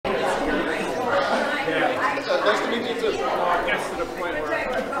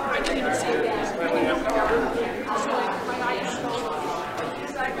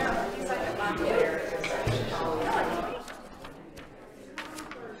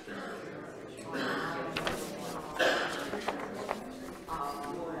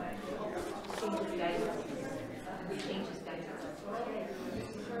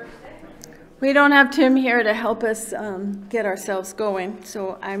We don't have Tim here to help us get ourselves going,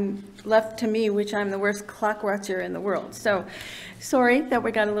 so I'm left to me, which I'm the worst clock watcher in the world. So sorry that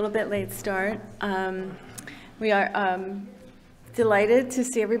we got a little bit late start. We are delighted to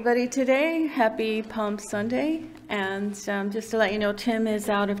see everybody today. Happy Palm Sunday. And just to let you know, Tim is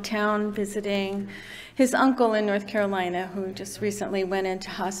out of town visiting his uncle in North Carolina, who just recently went into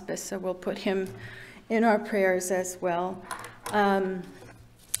hospice, so we'll put him in our prayers as well.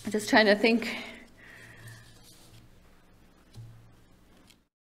 I'm just trying to think.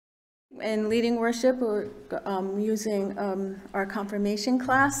 In leading worship, we're using our confirmation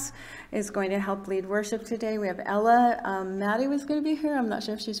class is going to help lead worship today. We have Ella. Maddie was going to be here. I'm not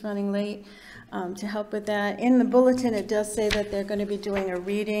sure if she's running late to help with that. In the bulletin, it does say that they're going to be doing a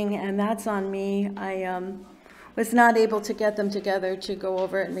reading, and that's on me. I was not able to get them together to go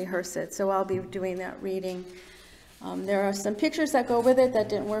over it and rehearse it, so I'll be doing that reading. There are some pictures that go with it that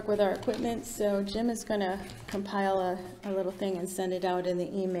didn't work with our equipment, so Jim is going to compile a little thing and send it out in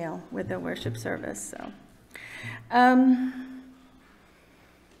the email with the worship service. So, do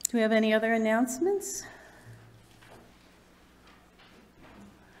we have any other announcements?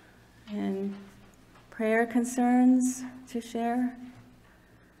 And prayer concerns to share?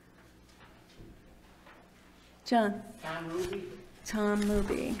 John? Tom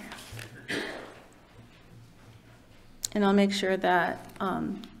Ruby. And I'll make sure that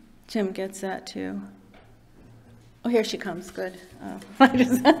Jim gets that too. Oh, here she comes. Good.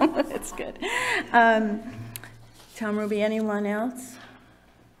 It's good. Tom Ruby, anyone else?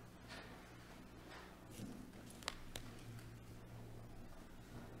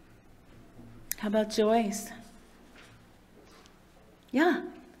 How about Joyce? Yeah.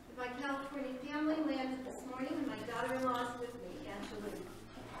 My California family landed this morning, and my daughter-in-law is with me, Angelina.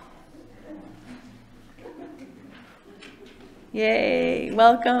 Yay,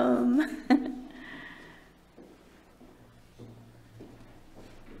 welcome.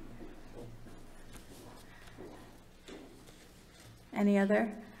 Any other?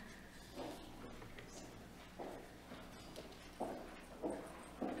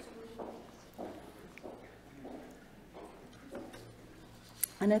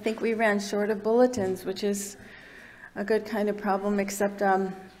 And I think we ran short of bulletins, which is a good kind of problem, except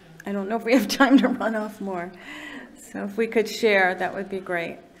I don't know if we have time to run off more. So if we could share, that would be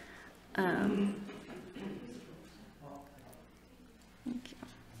great. Thank you.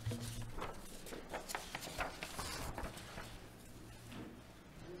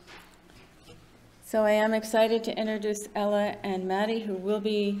 So I am excited to introduce Ella and Maddie, who will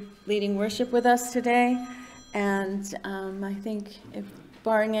be leading worship with us today. And I think, if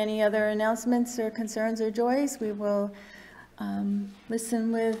barring any other announcements or concerns or joys, we will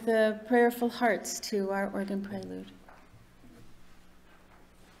listen with prayerful hearts to our organ prelude.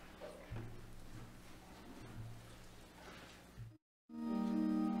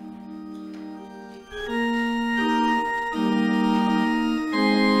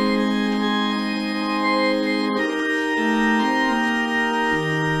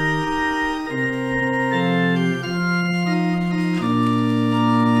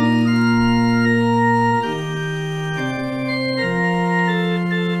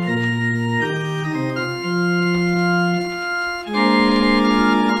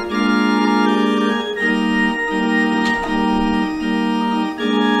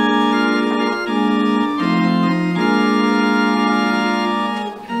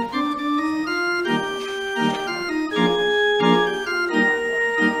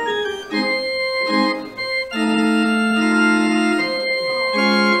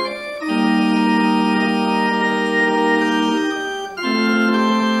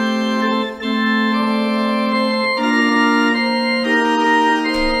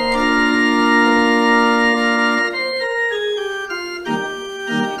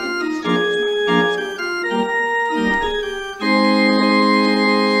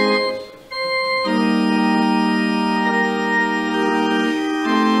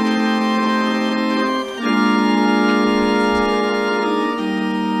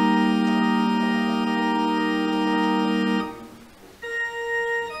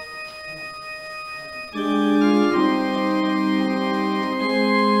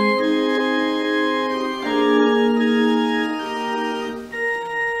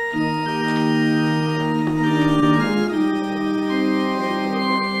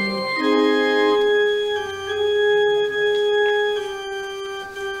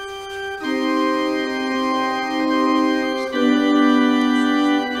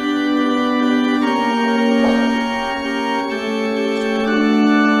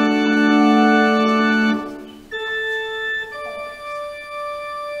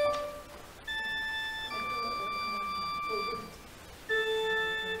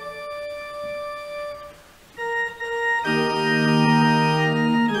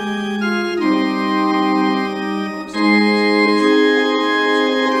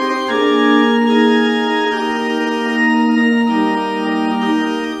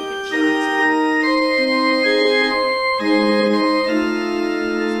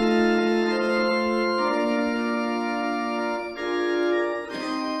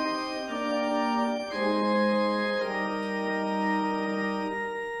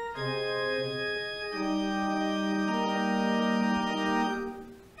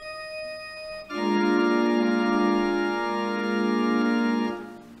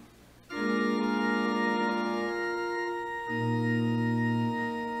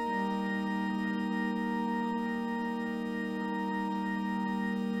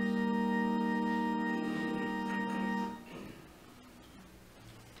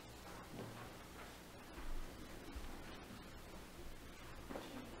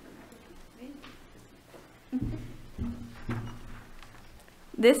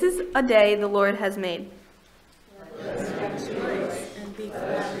 This is a day the Lord has made.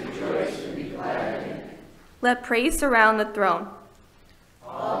 Let praise surround the throne.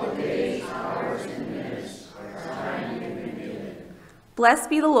 All the days, hours, and minutes are time you've been given. Blessed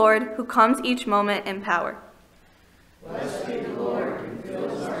be the Lord who comes each moment in power. Blessed be the Lord who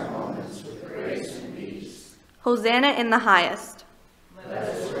fills our moments with grace and peace. Hosanna in the highest. Let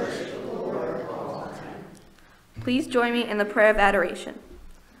us worship the Lord all time. Please join me in the prayer of adoration.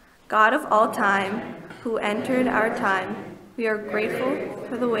 God of all time, who entered our time, we are grateful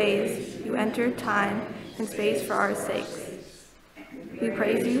for the ways you entered time and space for our sakes. We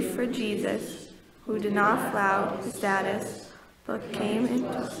praise you for Jesus, who did not flout his status, but came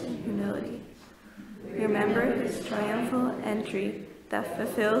into humility. We remember his triumphal entry that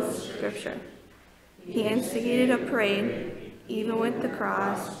fulfills Scripture. He instigated a parade, even with the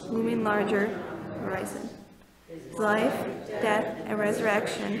cross looming larger on the horizon. His life, death, and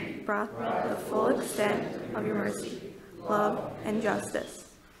resurrection brought the full extent of your mercy, love, and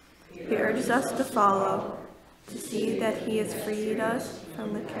justice. He urges us to follow, to see that he has freed us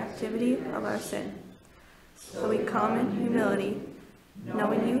from the captivity of our sin. So we come in humility,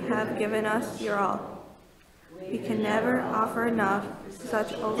 knowing you have given us your all. We can never offer enough for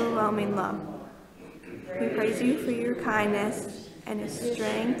such overwhelming love. We praise you for your kindness and his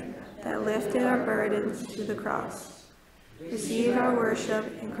strength that lifted our burdens to the cross. Receive our worship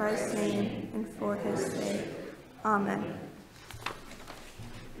in Christ's name and for his sake. Amen.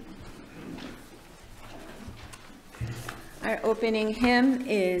 Our opening hymn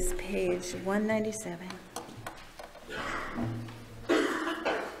is page 197.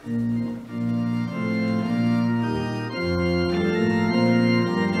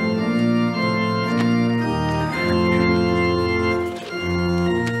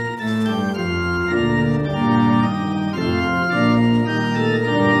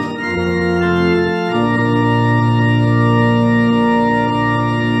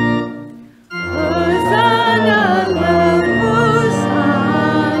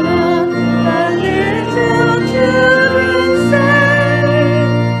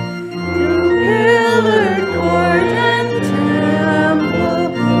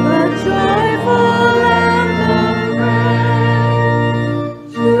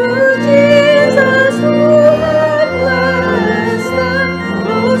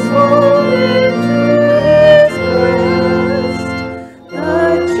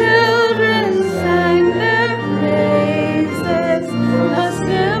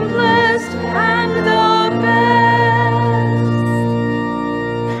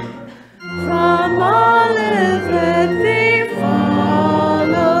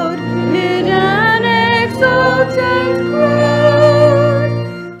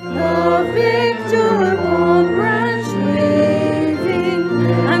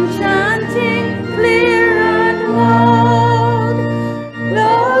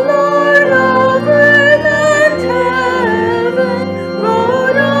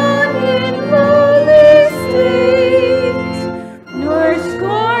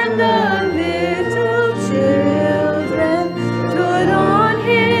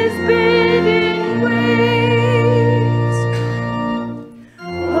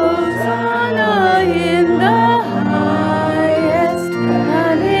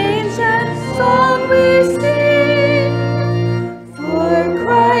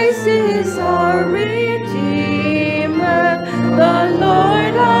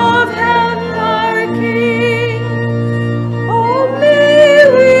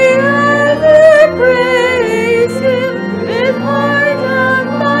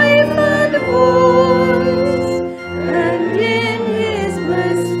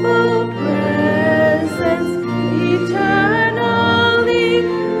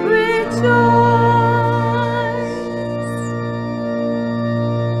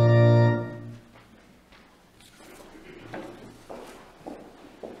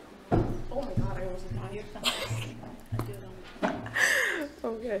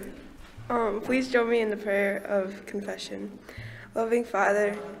 Please join me in the prayer of confession. Loving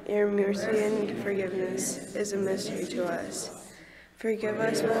Father, your mercy and forgiveness is a mystery to us. Forgive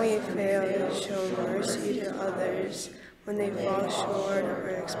us when we fail to show mercy to others when they fall short of our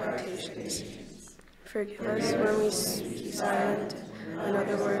expectations. Forgive us when we keep silent when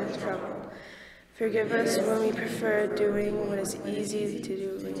other words trouble. Forgive us when we prefer doing what is easy to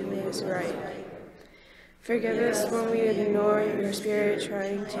do to make us right. Forgive us when we ignore your Spirit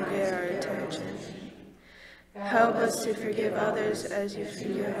trying to get our attention. Help us to forgive others as you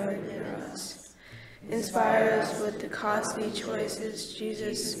forgive us. Inspire us with the costly choices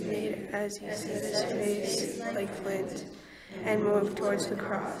Jesus made as he set his face like flint and move towards the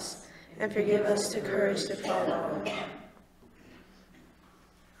cross, and forgive us the courage to follow.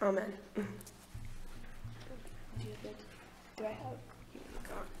 Amen. Do I have?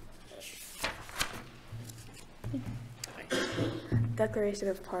 Declaration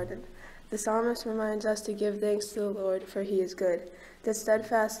of Pardon. The psalmist reminds us to give thanks to the Lord, for he is good. The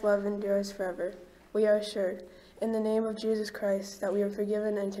steadfast love endures forever. We are assured, in the name of Jesus Christ, that we are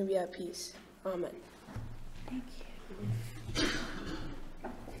forgiven and can be at peace. Amen. Thank you.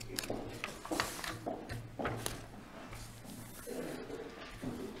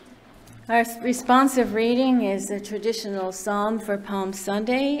 Our responsive reading is a traditional psalm for Palm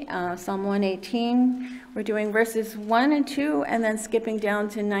Sunday, Psalm 118. We're doing verses 1 and 2 and then skipping down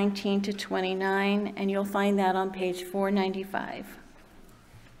to 19 to 29, and you'll find that on page 495.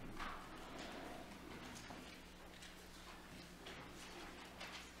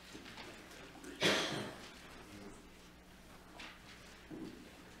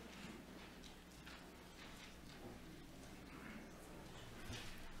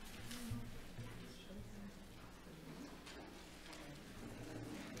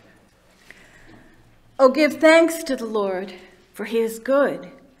 Oh, give thanks to the Lord, for he is good.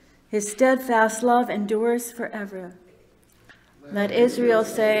 His steadfast love endures forever. Let Israel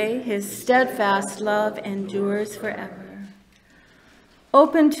say, his steadfast love endures forever.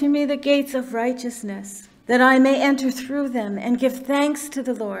 Open to me the gates of righteousness, that I may enter through them and give thanks to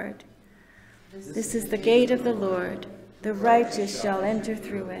the Lord. This is the gate of the Lord. The righteous shall enter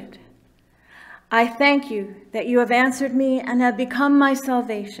through it. I thank you that you have answered me and have become my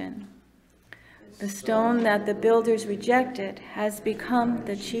salvation. The stone that the builders rejected has become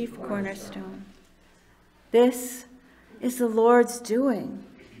the chief cornerstone. This is the Lord's doing.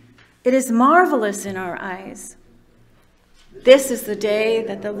 It is marvelous in our eyes. This is the day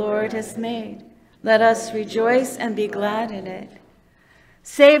that the Lord has made. Let us rejoice and be glad in it.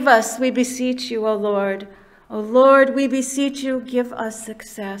 Save us, we beseech you, O Lord. O Lord, we beseech you, give us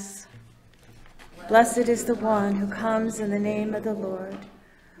success. Blessed is the one who comes in the name of the Lord.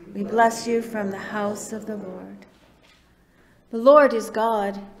 We bless you from the house of the Lord. The Lord is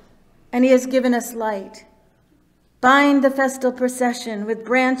God, and he has given us light. Bind the festal procession with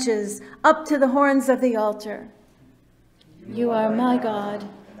branches up to the horns of the altar. You are my God,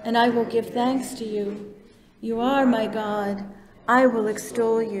 and I will give thanks to you. You are my God, I will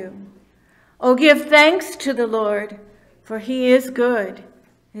extol you. Oh, give thanks to the Lord, for he is good.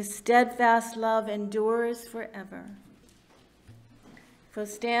 His steadfast love endures forever. So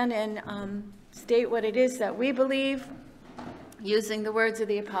stand and state what it is that we believe using the words of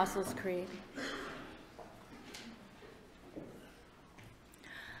the Apostles' Creed.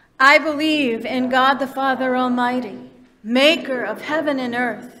 I believe in God the Father Almighty, maker of heaven and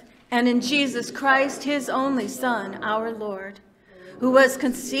earth, and in Jesus Christ, his only Son, our Lord, who was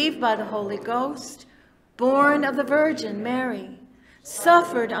conceived by the Holy Ghost, born of the Virgin Mary,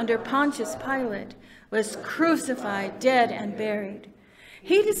 suffered under Pontius Pilate, was crucified, dead, and buried.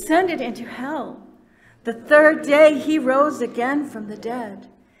 He descended into hell. The third day he rose again from the dead.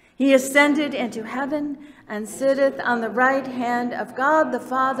 He ascended into heaven and sitteth on the right hand of God the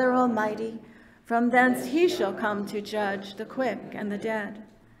Father Almighty. From thence he shall come to judge the quick and the dead.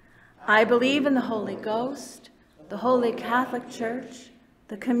 I believe in the Holy Ghost, the Holy Catholic Church,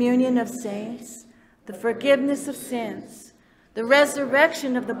 the communion of saints, the forgiveness of sins, the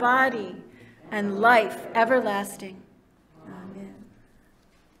resurrection of the body, and life everlasting.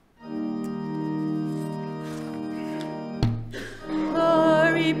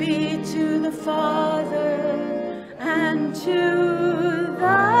 Glory be to the Father, and to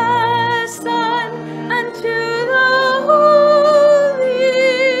the Son, and to the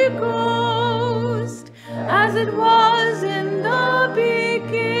Holy Ghost, as it was in the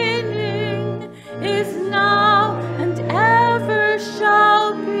beginning, is now, and ever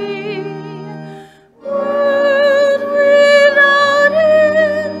shall be, world without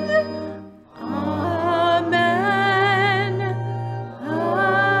end. Amen.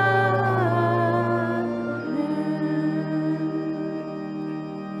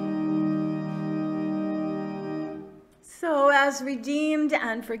 So, as redeemed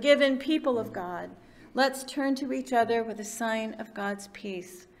and forgiven people of God, let's turn to each other with a sign of God's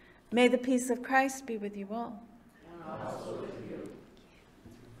peace. May the peace of Christ be with you all. And also with you.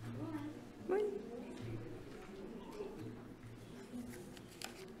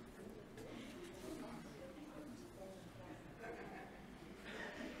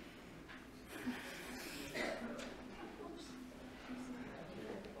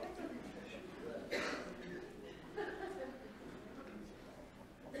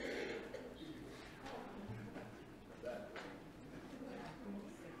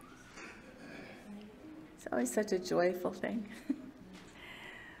 always such a joyful thing.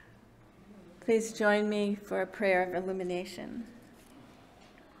 Please join me for a prayer of illumination.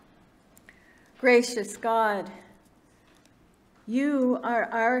 Gracious God, you are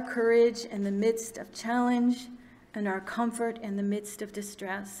our courage in the midst of challenge and our comfort in the midst of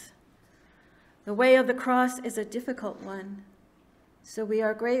distress. The way of the cross is a difficult one, so we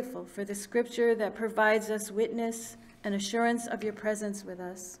are grateful for the scripture that provides us witness and assurance of your presence with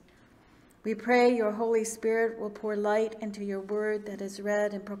us. We pray your Holy Spirit will pour light into your word that is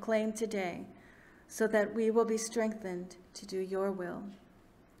read and proclaimed today, so that we will be strengthened to do your will.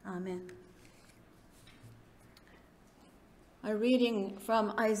 Amen. Our reading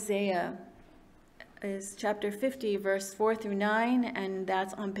from Isaiah is chapter 50, verse 4 through 9, and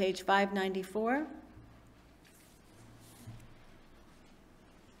that's on page 594.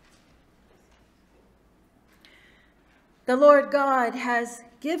 The Lord God has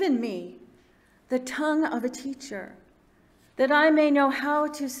given me the tongue of a teacher, that I may know how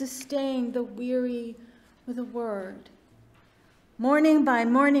to sustain the weary with a word. Morning by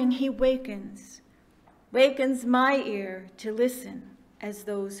morning he wakens my ear to listen as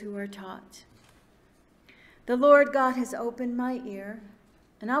those who are taught. The Lord God has opened my ear,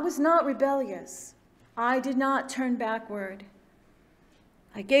 and I was not rebellious. I did not turn backward.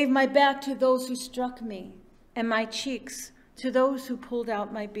 I gave my back to those who struck me, and my cheeks to those who pulled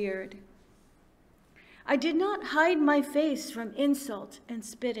out my beard. I did not hide my face from insult and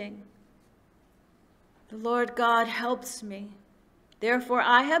spitting. The Lord God helps me. Therefore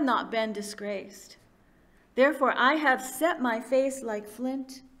I have not been disgraced. Therefore I have set my face like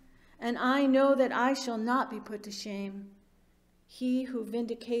flint, and I know that I shall not be put to shame. He who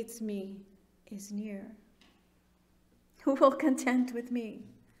vindicates me is near. Who will contend with me?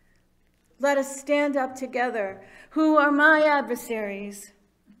 Let us stand up together. Who are my adversaries?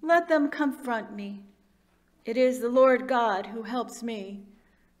 Let them confront me. It is the Lord God who helps me.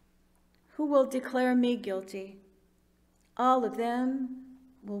 Who will declare me guilty? All of them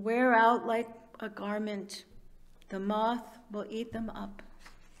will wear out like a garment. The moth will eat them up.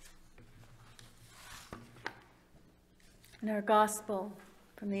 In our gospel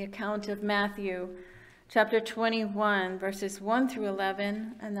from the account of Matthew, chapter 21, verses 1 through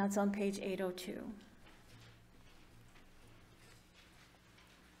 11, and that's on page 802.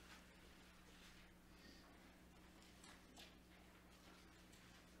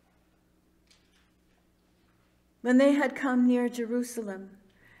 When they had come near Jerusalem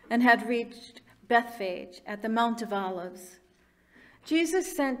and had reached Bethphage at the Mount of Olives,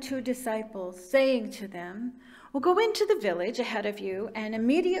 Jesus sent 2 disciples, saying to them, "Well, go into the village ahead of you, and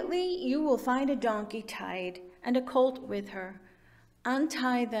immediately you will find a donkey tied and a colt with her.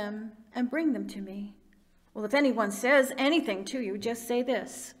 Untie them and bring them to me. Well, if anyone says anything to you, just say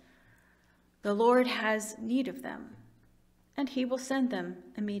this: 'The Lord has need of them,' and he will send them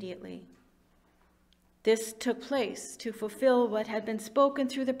immediately." This took place to fulfill what had been spoken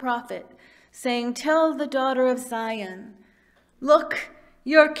through the prophet, saying, "Tell the daughter of Zion, look,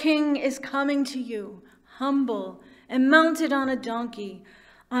 your king is coming to you, humble and mounted on a donkey,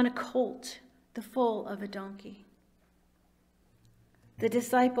 on a colt, the foal of a donkey." The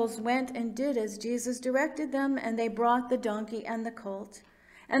disciples went and did as Jesus directed them, and they brought the donkey and the colt,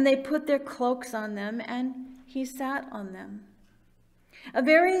 and they put their cloaks on them, and he sat on them. A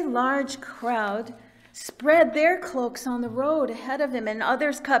very large crowd spread their cloaks on the road ahead of him, and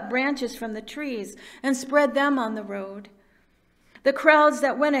others cut branches from the trees and spread them on the road. The crowds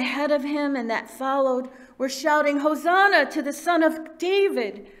that went ahead of him and that followed were shouting, "Hosanna to the Son of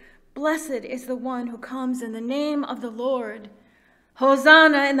David! Blessed is the one who comes in the name of the Lord.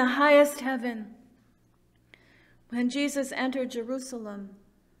 Hosanna in the highest heaven." When Jesus entered Jerusalem,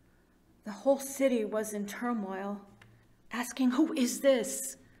 the whole city was in turmoil, asking, "Who is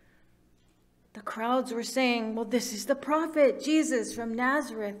this?" The crowds were saying, "Well, this is the prophet Jesus from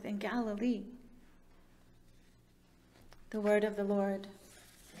Nazareth in Galilee." The word of the Lord.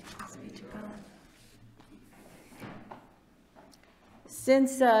 Thanks be to God.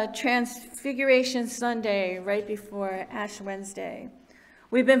 Since Transfiguration Sunday, right before Ash Wednesday,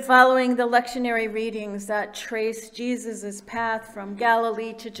 we've been following the lectionary readings that trace Jesus' path from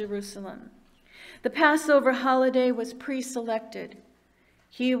Galilee to Jerusalem. The Passover holiday was pre-selected.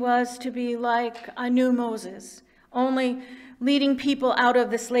 He was to be like a new Moses, only leading people out of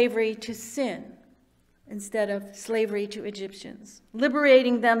the slavery to sin instead of slavery to Egyptians,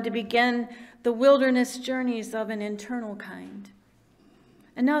 liberating them to begin the wilderness journeys of an internal kind.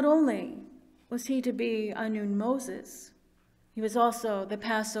 And not only was he to be a new Moses, he was also the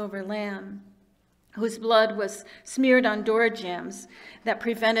Passover lamb, whose blood was smeared on door jambs that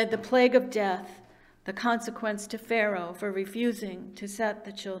prevented the plague of death the consequence to Pharaoh for refusing to set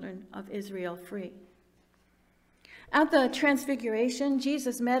the children of Israel free. At the Transfiguration,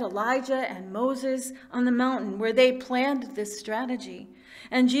 Jesus met Elijah and Moses on the mountain where they planned this strategy.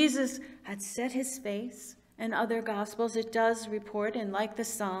 And Jesus had set his face. In other Gospels, it does report, and like the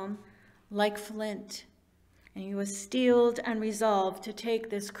Psalm, like flint. And he was steeled and resolved to take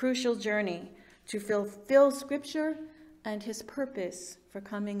this crucial journey to fulfill Scripture and his purpose for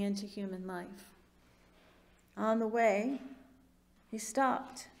coming into human life. On the way, he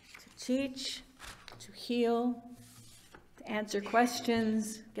stopped to teach, to heal, to answer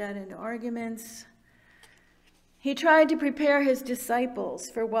questions, get into arguments. He tried to prepare his disciples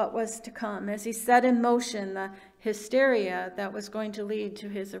for what was to come as he set in motion the hysteria that was going to lead to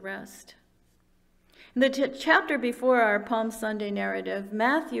his arrest. In the chapter before our Palm Sunday narrative,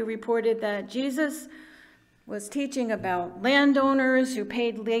 Matthew reported that Jesus was teaching about landowners who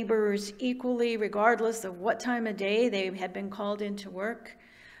paid laborers equally regardless of what time of day they had been called into work,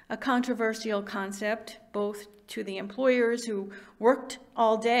 a controversial concept both to the employers who worked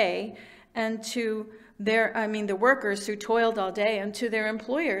all day and to the workers who toiled all day, and to their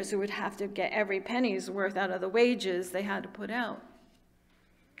employers who would have to get every penny's worth out of the wages they had to put out.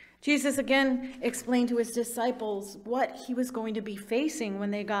 Jesus again explained to his disciples what he was going to be facing when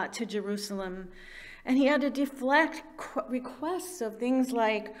they got to Jerusalem. And he had to deflect requests of things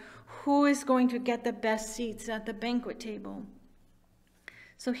like, who is going to get the best seats at the banquet table?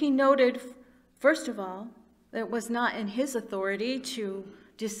 So he noted, first of all, that it was not in his authority to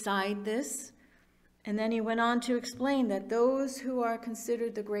decide this. And then he went on to explain that those who are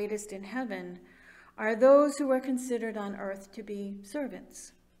considered the greatest in heaven are those who are considered on earth to be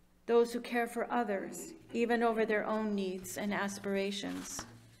servants, those who care for others, even over their own needs and aspirations.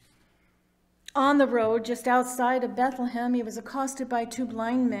 On the road, just outside of Bethlehem, he was accosted by two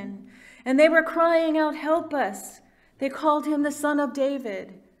blind men, and they were crying out, "Help us!" They called him the Son of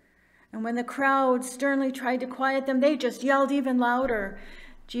David. And when the crowd sternly tried to quiet them, they just yelled even louder.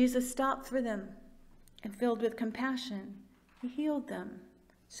 Jesus stopped for them, and filled with compassion, he healed them.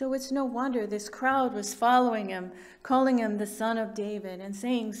 So it's no wonder this crowd was following him, calling him the Son of David, and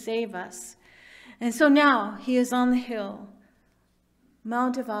saying, "Save us." And so now he is on the hill,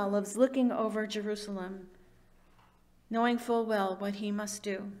 Mount of Olives, looking over Jerusalem, knowing full well what he must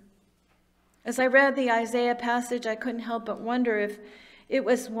do. As I read the Isaiah passage, I couldn't help but wonder if it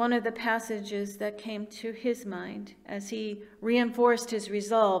was one of the passages that came to his mind as he reinforced his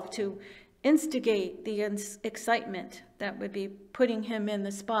resolve to instigate the excitement that would be putting him in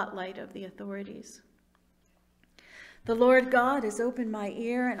the spotlight of the authorities. The Lord God has opened my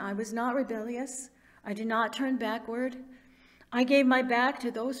ear, and I was not rebellious. I did not turn backward. I gave my back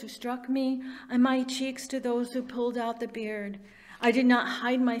to those who struck me, and my cheeks to those who pulled out the beard. I did not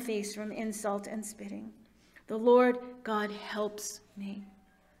hide my face from insult and spitting. The Lord God helps me.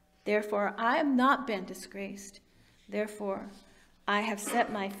 Therefore, I have not been disgraced. Therefore, I have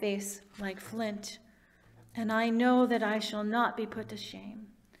set my face like flint, and I know that I shall not be put to shame.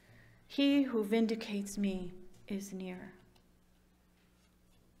 He who vindicates me is near.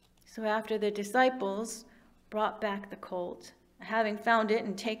 So after the disciples brought back the colt, having found it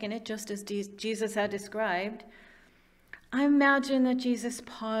and taken it just as Jesus had described, I imagine that Jesus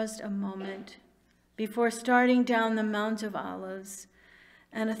paused a moment before starting down the Mount of Olives,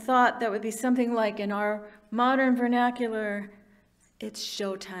 and a thought that would be something like, in our modern vernacular, it's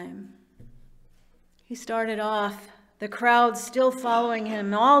showtime. He started off, the crowd still following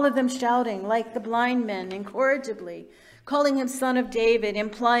him, all of them shouting like the blind men, incorrigibly, calling him Son of David,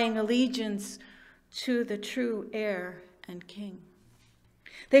 implying allegiance to the true heir and king.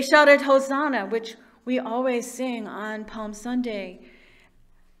 They shouted Hosanna, which we always sing on Palm Sunday.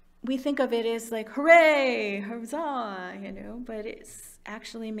 We think of it as like, hooray, huzzah, but it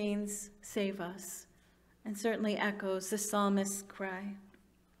actually means save us, and certainly echoes the psalmist's cry.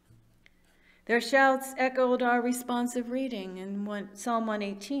 Their shouts echoed our responsive reading in Psalm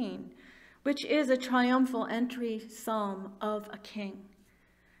 118, which is a triumphal entry psalm of a king.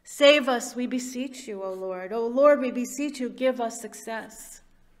 Save us, we beseech you, O Lord. O Lord, we beseech you, give us success.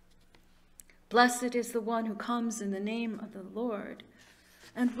 Blessed is the one who comes in the name of the Lord.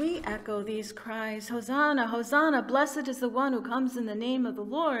 And we echo these cries, Hosanna, Hosanna, blessed is the one who comes in the name of the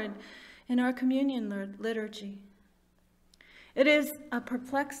Lord, in our communion liturgy. It is a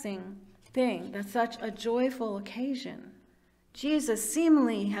perplexing thing that such a joyful occasion, Jesus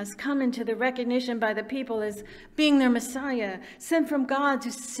seemingly has come into the recognition by the people as being their Messiah, sent from God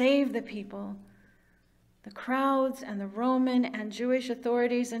to save the people. The crowds and the Roman and Jewish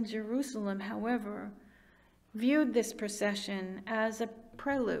authorities in Jerusalem, however, viewed this procession as a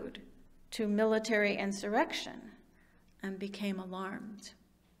prelude to military insurrection and became alarmed.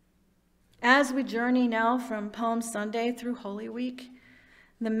 As we journey now from Palm Sunday through Holy Week,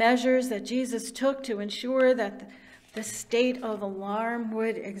 the measures that Jesus took to ensure that the state of alarm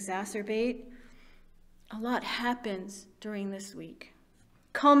would exacerbate, a lot happens during this week,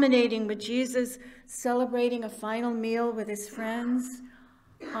 culminating with Jesus celebrating a final meal with his friends,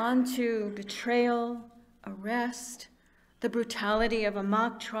 on to betrayal, arrest, the brutality of a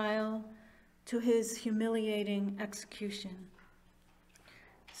mock trial, to his humiliating execution.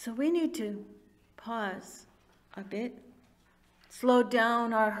 So we need to pause a bit, slow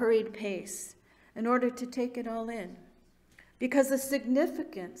down our hurried pace in order to take it all in, because the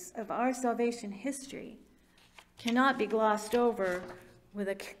significance of our salvation history cannot be glossed over with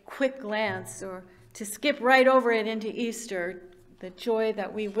a quick glance or to skip right over it into Easter, the joy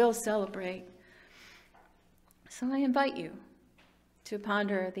that we will celebrate. So I invite you to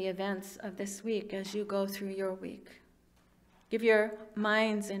ponder the events of this week as you go through your week. Give your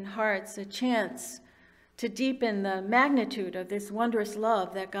minds and hearts a chance to deepen the magnitude of this wondrous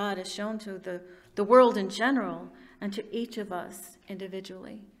love that God has shown to the world in general and to each of us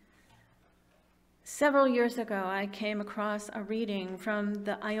individually. Several years ago, I came across a reading from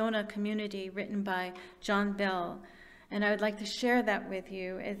the Iona community written by John Bell, and I would like to share that with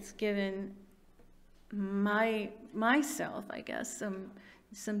you. It's given myself, I guess,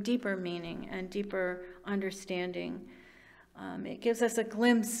 some deeper meaning and deeper understanding. It gives us a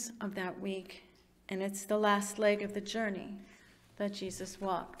glimpse of that week, and it's the last leg of the journey that Jesus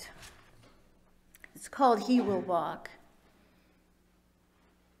walked. It's called He Will Walk.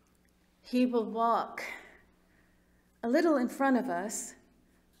 He will walk a little in front of us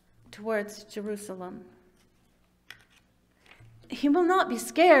towards Jerusalem. He will not be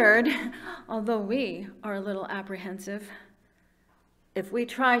scared, although we are a little apprehensive. If we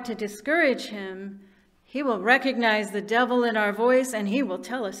try to discourage him, he will recognize the devil in our voice and he will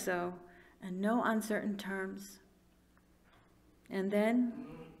tell us so, in no uncertain terms. And then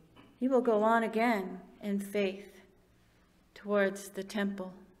he will go on again in faith towards the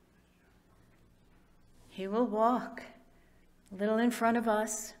temple. He will walk a little in front of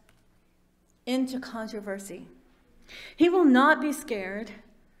us into controversy. He will not be scared,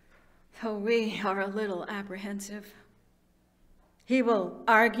 though we are a little apprehensive. He will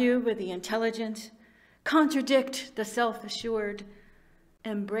argue with the intelligent, contradict the self-assured,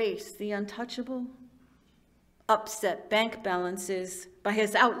 embrace the untouchable, upset bank balances by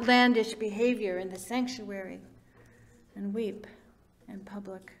his outlandish behavior in the sanctuary, and weep in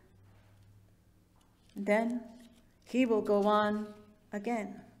public. Then he will go on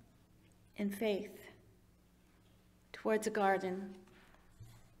again in faith towards a garden.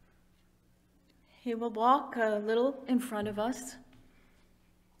 He will walk a little in front of us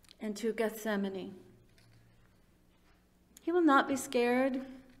into Gethsemane. He will not be scared,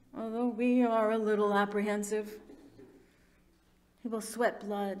 although we are a little apprehensive. He will sweat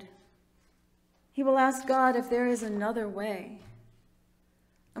blood. He will ask God if there is another way.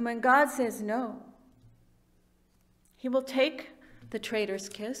 And when God says no, he will take the traitor's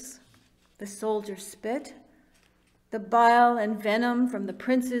kiss, the soldier's spit, the bile and venom from the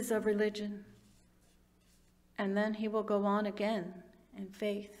princes of religion, and then he will go on again in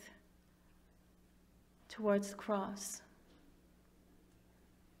faith towards the cross.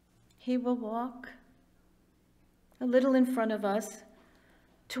 He will walk a little in front of us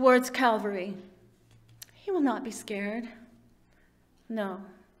towards Calvary. He will not be scared. No,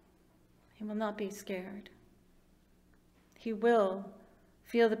 he will not be scared. He will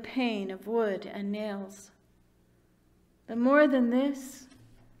feel the pain of wood and nails. But more than this,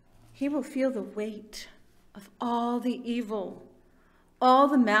 he will feel the weight of all the evil, all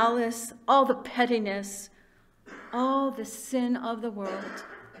the malice, all the pettiness, all the sin of the world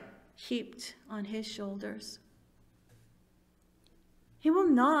heaped on his shoulders. He will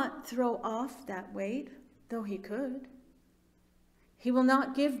not throw off that weight, though he could. He will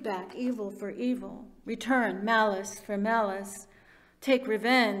not give back evil for evil, return malice for malice, take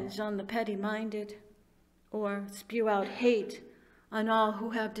revenge on the petty-minded, or spew out hate on all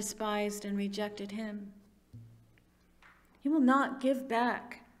who have despised and rejected him. He will not give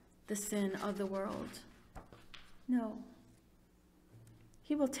back the sin of the world. No.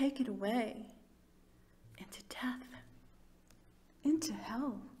 He will take it away into death, into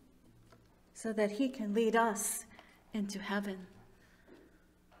hell, so that he can lead us into heaven.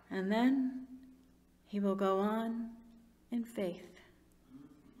 And then he will go on in faith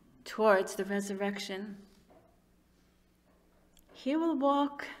towards the resurrection. He will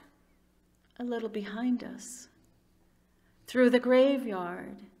walk a little behind us through the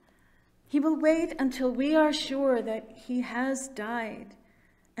graveyard He will wait until we are sure that he has died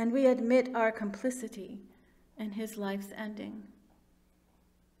and we admit our complicity in his life's ending.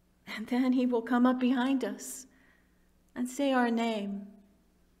 And then he will come up behind us and say our name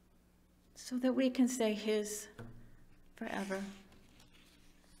so that we can say his forever.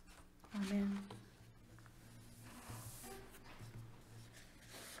 Amen.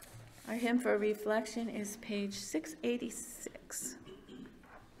 Our hymn for reflection is page 686.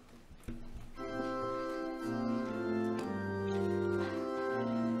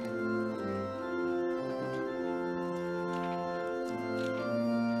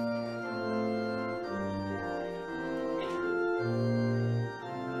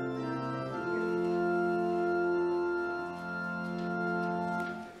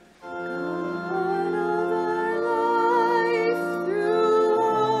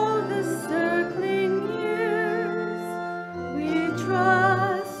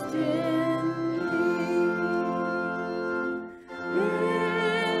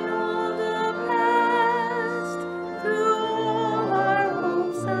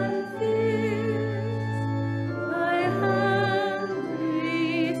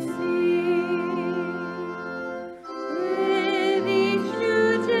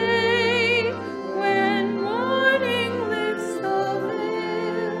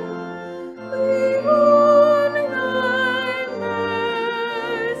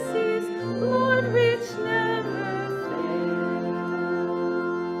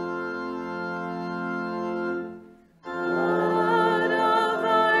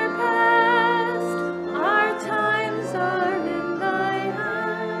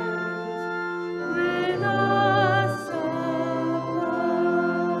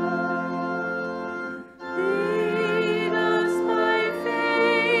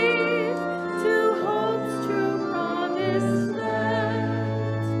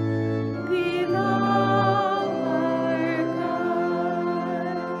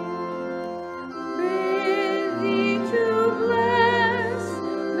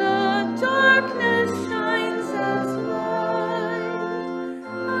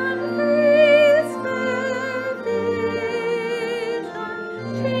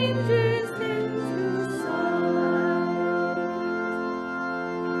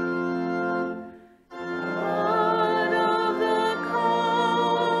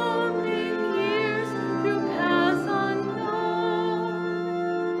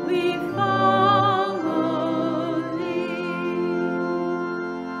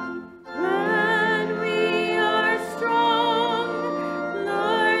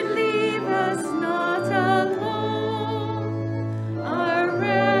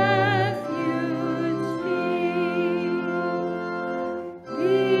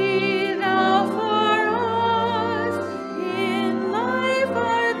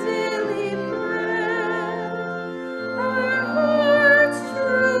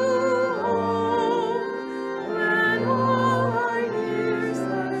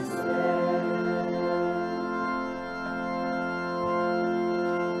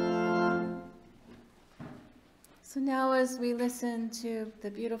 So now as we listen to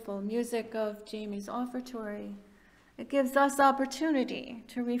the beautiful music of Jamie's offertory, it gives us opportunity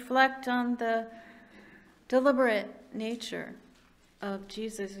to reflect on the deliberate nature of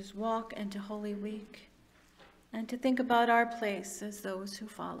Jesus' walk into Holy Week and to think about our place as those who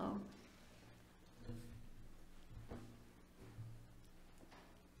follow.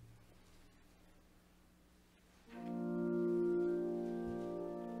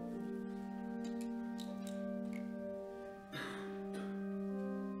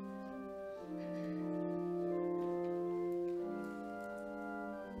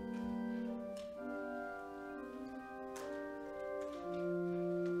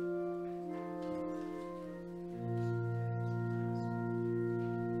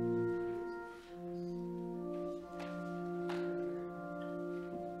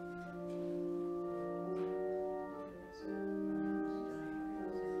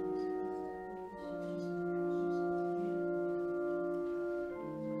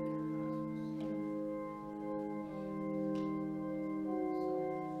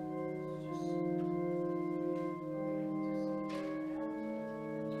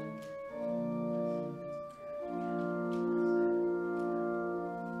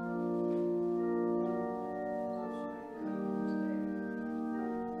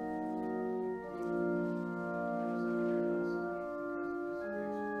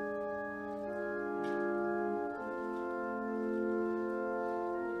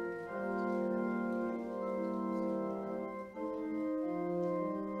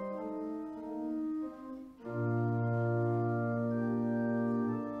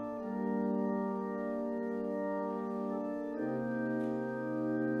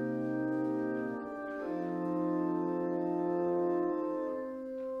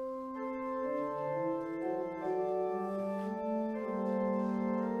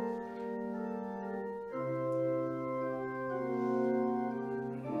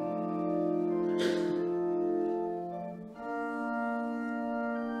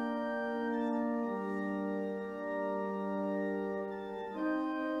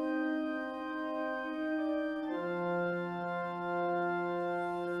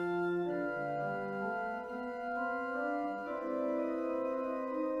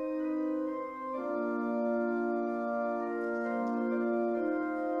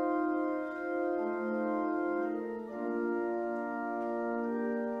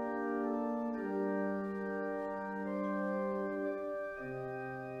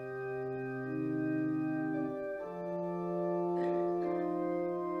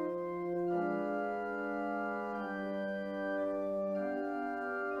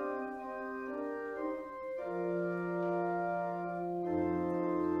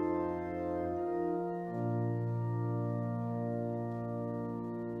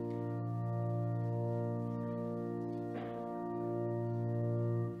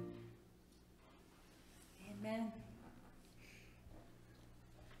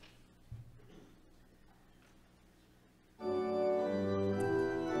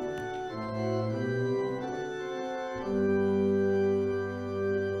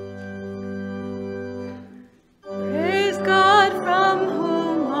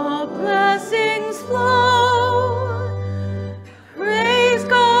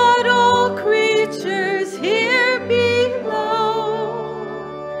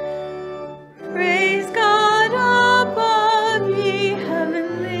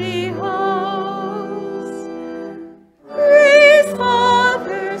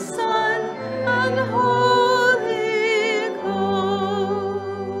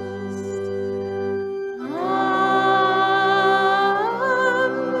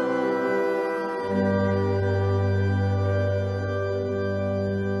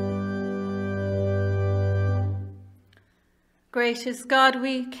 Gracious God,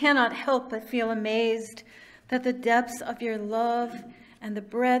 we cannot help but feel amazed that the depths of your love and the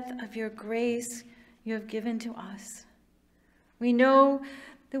breadth of your grace you have given to us. We know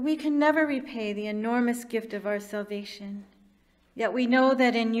that we can never repay the enormous gift of our salvation, yet we know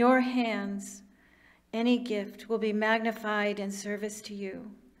that in your hands, any gift will be magnified in service to you.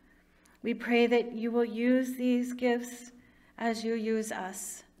 We pray that you will use these gifts as you use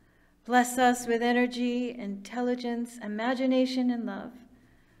us. Bless us with energy, intelligence, imagination, and love,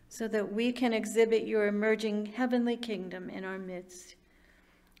 so that we can exhibit your emerging heavenly kingdom in our midst.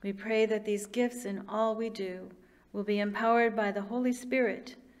 We pray that these gifts in all we do will be empowered by the Holy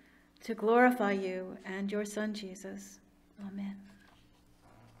Spirit to glorify you and your Son, Jesus. Amen.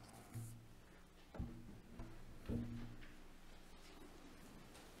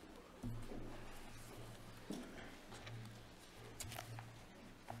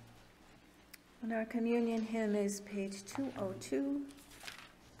 And our communion hymn is page 202.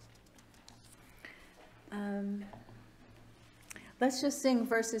 Let's just sing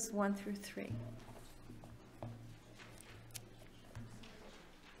verses 1 through 3.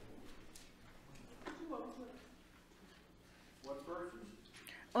 What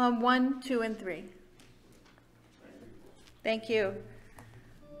verses? 1, 2, and 3. Thank you.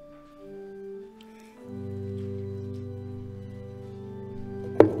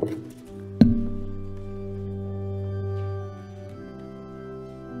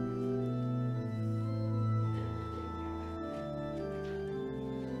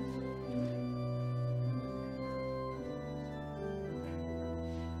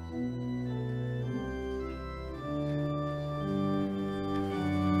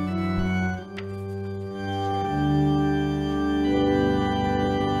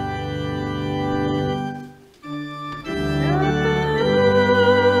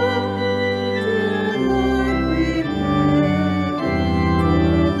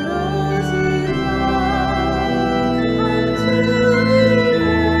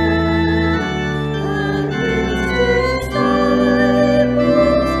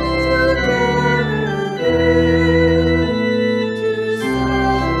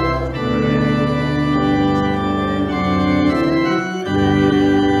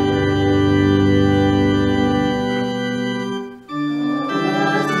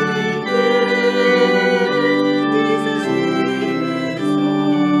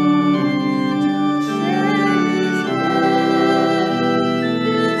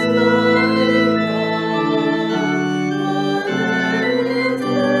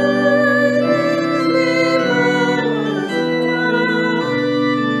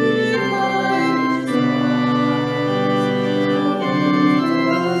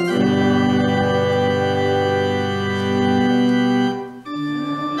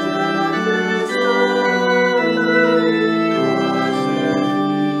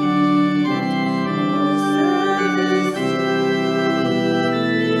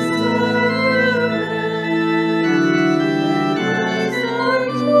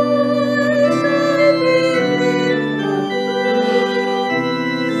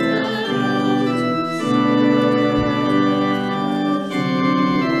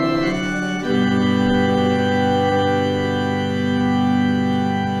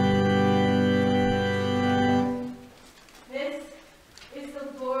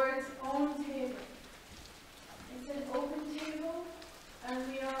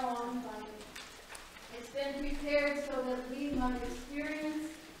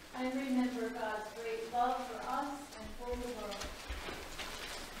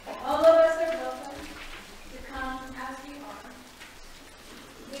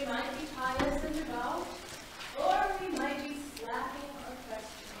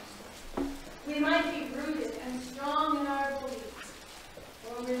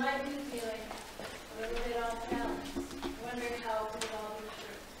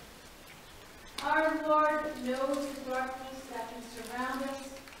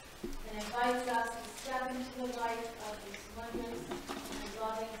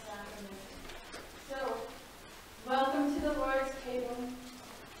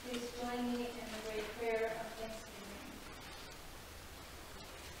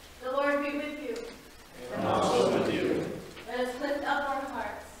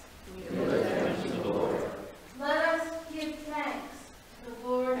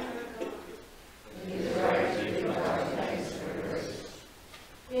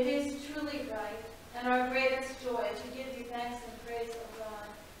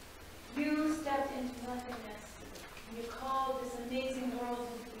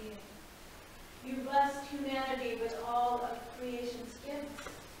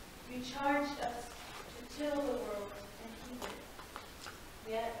 You charged us to till the world and keep it.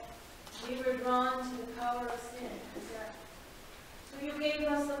 Yet we were drawn to the power of sin and death. So you gave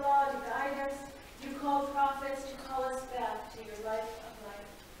us the law to guide us. You called prophets to call us back to your life of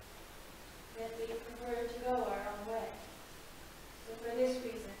life. Yet we preferred to go our own way. So for this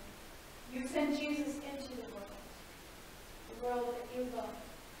reason, you sent Jesus into the world that you love,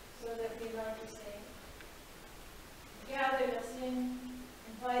 so that we might be saved. You gathered us in,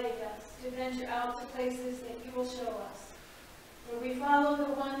 invited us to venture out to places that you will show us. For we follow the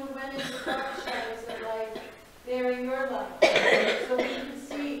one who went into dark shadows of light, bearing your light, so we can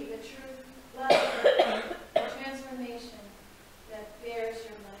see the truth, life, the transformation that bears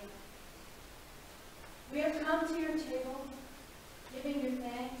your light. We have come to your table, giving you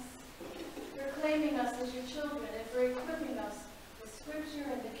thanks, for claiming us as your children and for equipping us with Scripture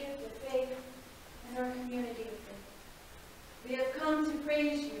and the gift of faith and our community of faith. We have come to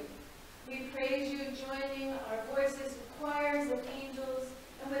praise you. We praise you, joining our voices with choirs of angels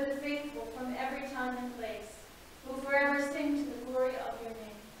and with the faithful from every time and place, who forever sing to the glory of your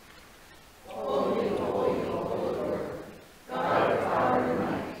name. Holy, holy, holy Lord, God of power and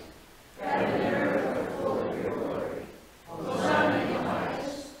might, heaven and earth are full of your glory. Hosanna in the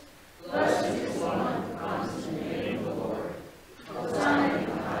highest. Blessed is the one who comes in the name of the Lord. Hosanna in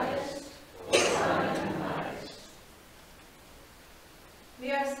the highest. Hosanna in the highest.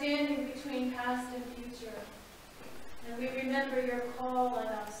 We are standing between past and future, and we remember your call on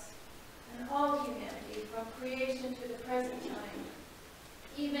us and all humanity from creation to the present time,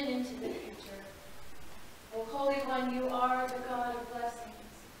 even into the future. O Holy One, you are the God of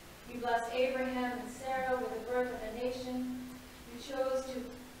blessings. You blessed Abraham and Sarah with the birth of a nation. You chose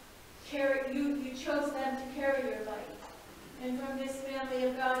them to carry your light. And from this family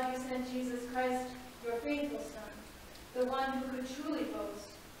of God, you sent Jesus Christ, your faithful Son, the one who could truly boast,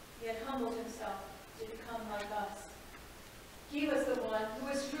 yet humbled himself to become like us. He was the one who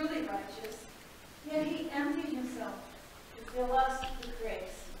was truly righteous, yet he emptied himself to fill us with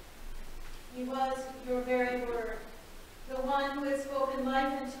grace. He was your very word, the one who had spoken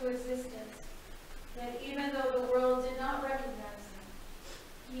life into existence, that even though the world did not recognize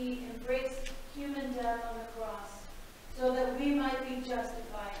him, he embraced human death on the cross, so that we might be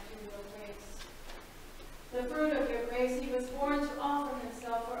justified through your grace. The fruit of your grace, he was born to offer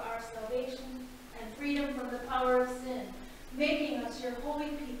himself for our salvation and freedom from the power of sin, making us your holy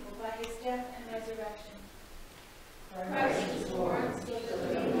people by his death and resurrection. Christ was born so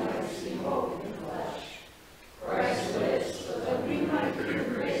that we might see hope in the flesh. Christ lives so that we might hear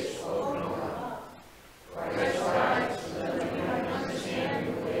grace spoken of God. Christ died so that we might understand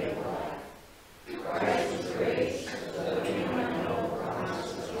the way of life. Christ was raised so that we might know the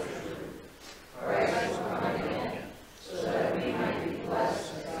promises of truth. Christ will come again so that we might be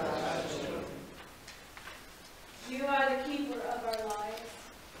blessed as God's children. You are the keeper of our lives.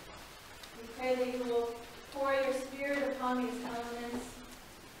 We pray that you will pour your Spirit upon these elements.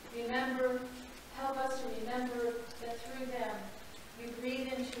 Help us to remember that through them you breathe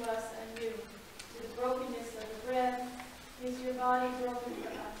into us anew. The brokenness of the bread is your body broken for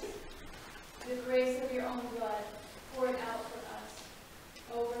us. The grace of your own blood poured out for us,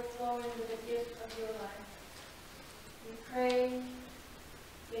 overflowing with the gift of your life. We pray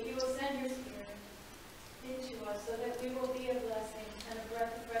that you will send your Spirit into us so that we will be a blessing and a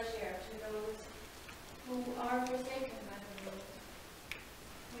breath of fresh air to those who are forsaken by the Lord.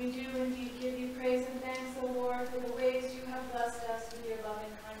 We do indeed give you praise and thanks, O Lord, for the ways you have blessed us with your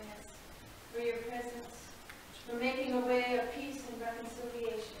loving kindness, for your presence, for making a way of peace and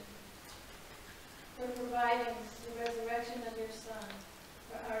reconciliation, for providing the resurrection of your Son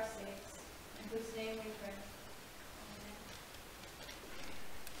for our sakes, in whose name we pray.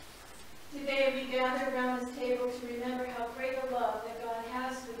 Amen. Today we gather around this table to remember how great a love that God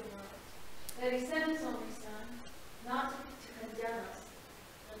has for the world, that he sent his only Son, not to condemn us,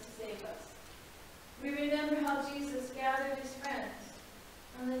 but to save us. We remember how Jesus gathered his friends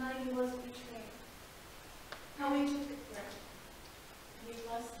on the night he was betrayed, how he took the bread, and he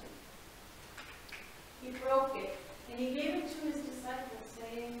blessed it. He broke it, and he gave it to his disciples,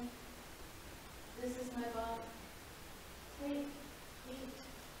 saying, "This is my body. Take, eat.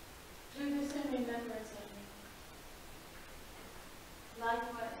 Do this in remembrance of me."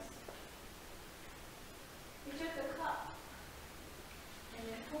 Likewise, he took the cup, and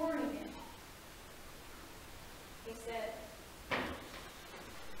in pouring it, he said,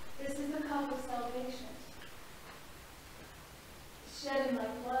 "This is the cup of salvation, shed in my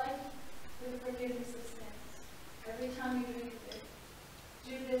blood for the forgiveness of sins. Every time you drink of it,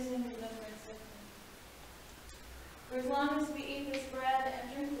 do this in remembrance of me." For as long as we eat this bread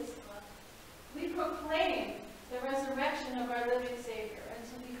and drink this cup, we proclaim the resurrection of our living Savior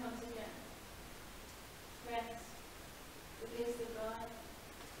until he comes again. Friends, the peace of God,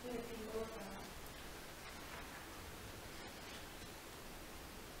 we the people of God.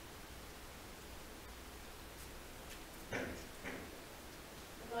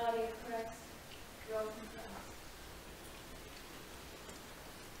 The body of Christ, broken for us.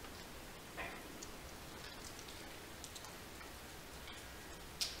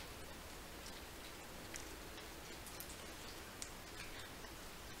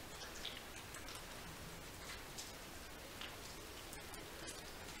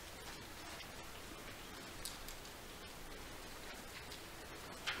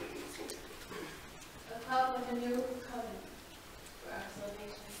 A cup of the new covenant for our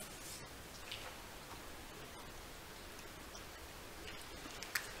salvation.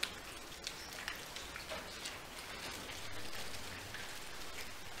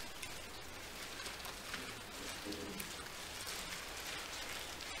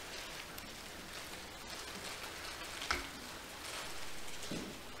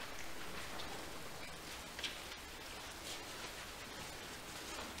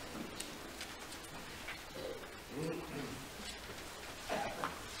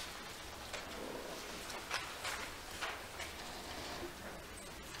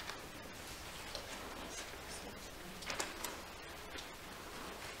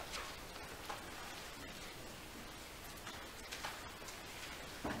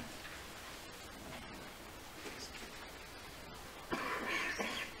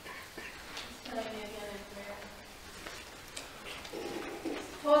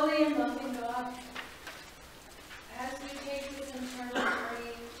 Holy and loving God, as we take this internal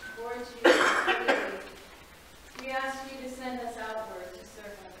journey towards you every day, we ask you to send us outward to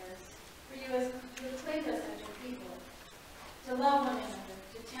serve others. For you have claimed us as your people, to love one another,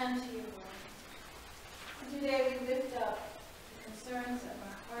 to tend to your word. And today we lift up the concerns of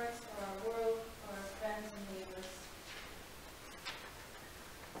our hearts for our world, for our friends and neighbors.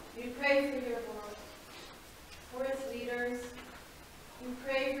 We pray for your world, for its leaders. We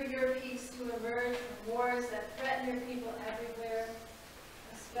pray for your peace to emerge from wars that threaten your people everywhere,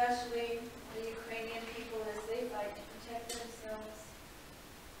 especially the Ukrainian people as they fight to protect themselves.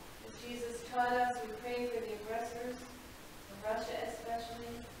 As Jesus taught us, we pray for the aggressors, for Russia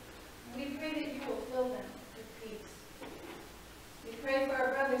especially, and we pray that you will fill them with peace. We pray for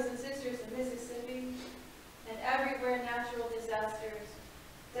our brothers and sisters in Mississippi and everywhere natural disasters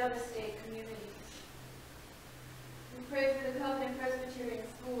devastate communities. We pray for the Covenant Presbyterian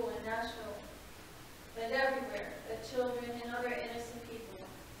School in Nashville and everywhere that children and other innocent people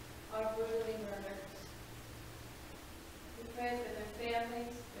are brutally murdered. We pray for their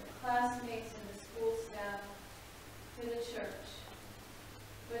families, their classmates, and the school staff, for the church,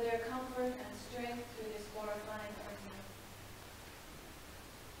 for their comfort and strength through this horrifying ordeal.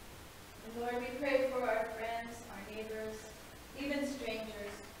 And Lord, we pray for our friends, our neighbors, even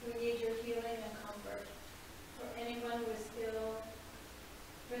strangers who need your healing and comfort. For anyone who is ill,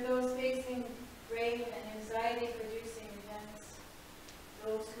 for those facing grave and anxiety-producing events,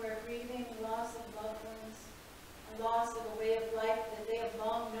 those who are grieving loss of loved ones, a loss of a way of life that they have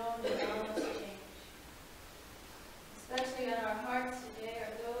long known and now must change. Especially on our hearts today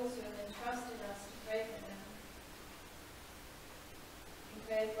are those who have entrusted us to pray for them. We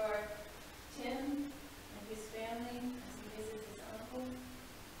pray for Tim and his family as he visits his uncle.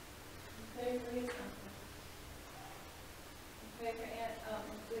 We pray for his uncle. Pray for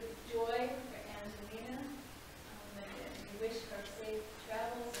good joy for Angelina, and we wish her safe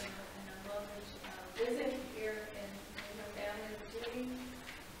travels and a lovely visit here in her family of Judy.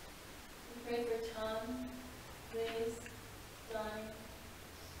 We pray for Tom, Liz, Donnie,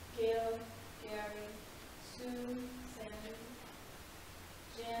 Gail, Gary, Sue, Sandy,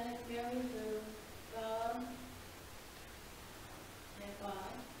 Janet, Mary Lou, Bob, and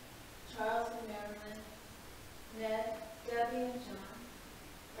Bob, Charles and Marilyn, Ned, Debbie and John,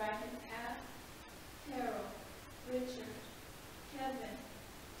 Frank and Pat, Carol, Richard, Kevin,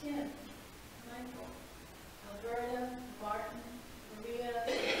 Tim, Michael, Alberta, Martin, Maria,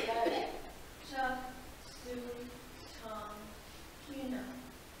 Beth, Chuck, Sue, Tom, Kina,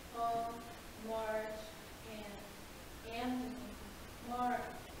 Paul, Marge, Ann, Anthony, Mark,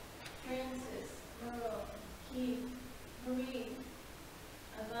 Francis, Merle,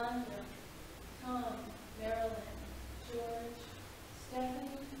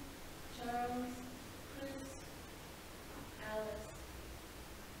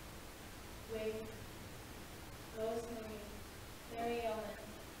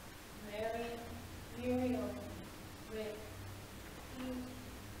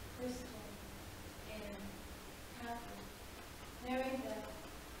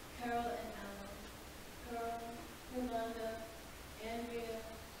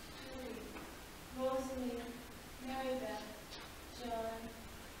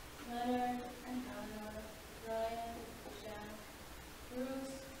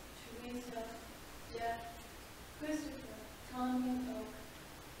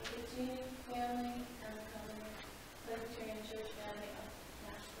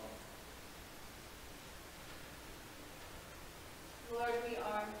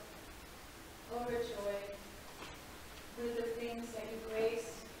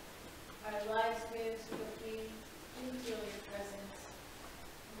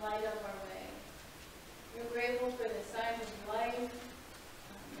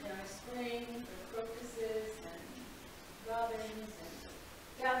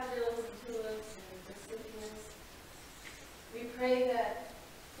 pray that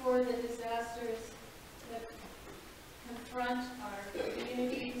for the disasters that confront our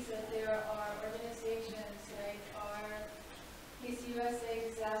communities, that there are organizations like our Peace USA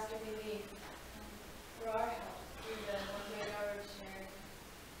Disaster Relief for our help through the 1 hour shared.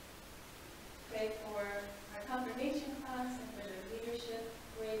 Pray for our confirmation class and for their leadership,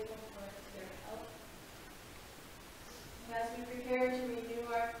 grateful for their help. And as we prepare to renew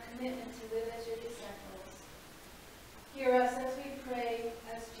our commitment to live as your disciples, hear us as we pray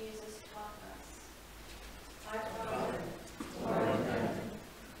as Jesus taught us. Our Father, who art in heaven,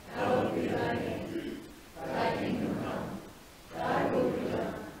 hallowed be thy name. Thy kingdom come, thy will be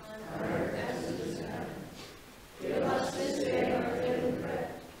done, on earth as it is in heaven. Give us this day our daily bread,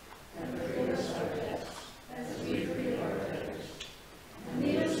 and forgive us our debts, as we forgive our debtors. And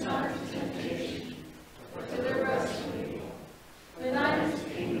lead us not into temptation, but deliver us from evil. For thine is the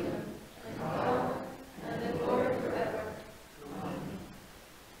kingdom, and power, and the glory forever. Amen.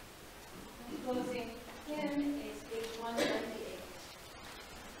 The closing hymn is page 198.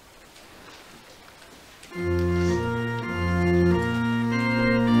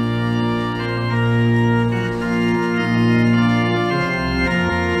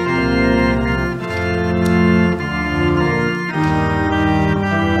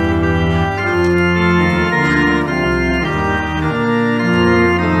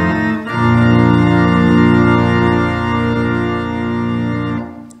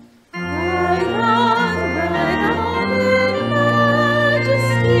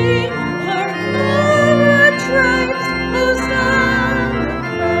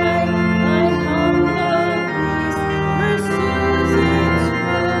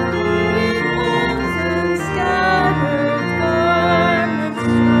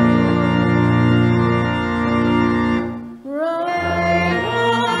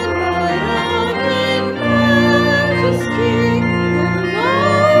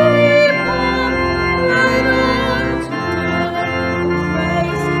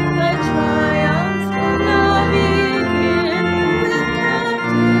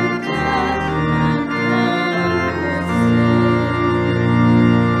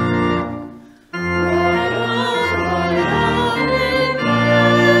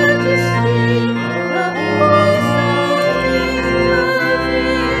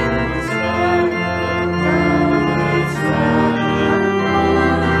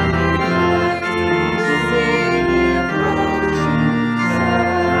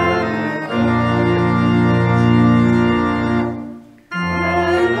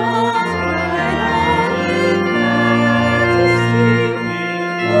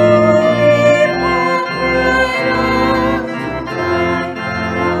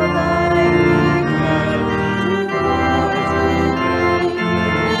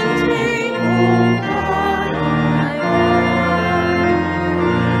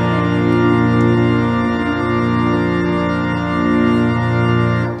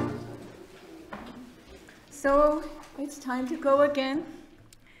 So it's time to go again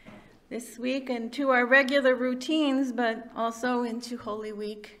this week into our regular routines, but also into Holy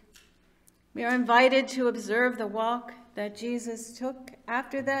Week. We are invited to observe the walk that Jesus took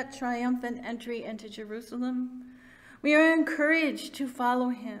after that triumphant entry into Jerusalem. We are encouraged to follow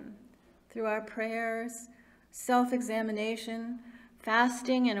him through our prayers, self-examination,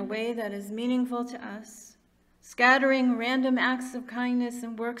 fasting in a way that is meaningful to us, scattering random acts of kindness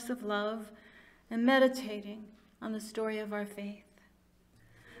and works of love, and meditating on the story of our faith.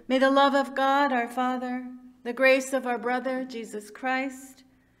 May the love of God, our Father, the grace of our brother, Jesus Christ,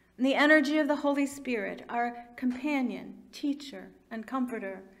 and the energy of the Holy Spirit, our companion, teacher, and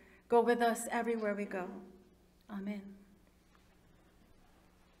comforter, go with us everywhere we go. Amen.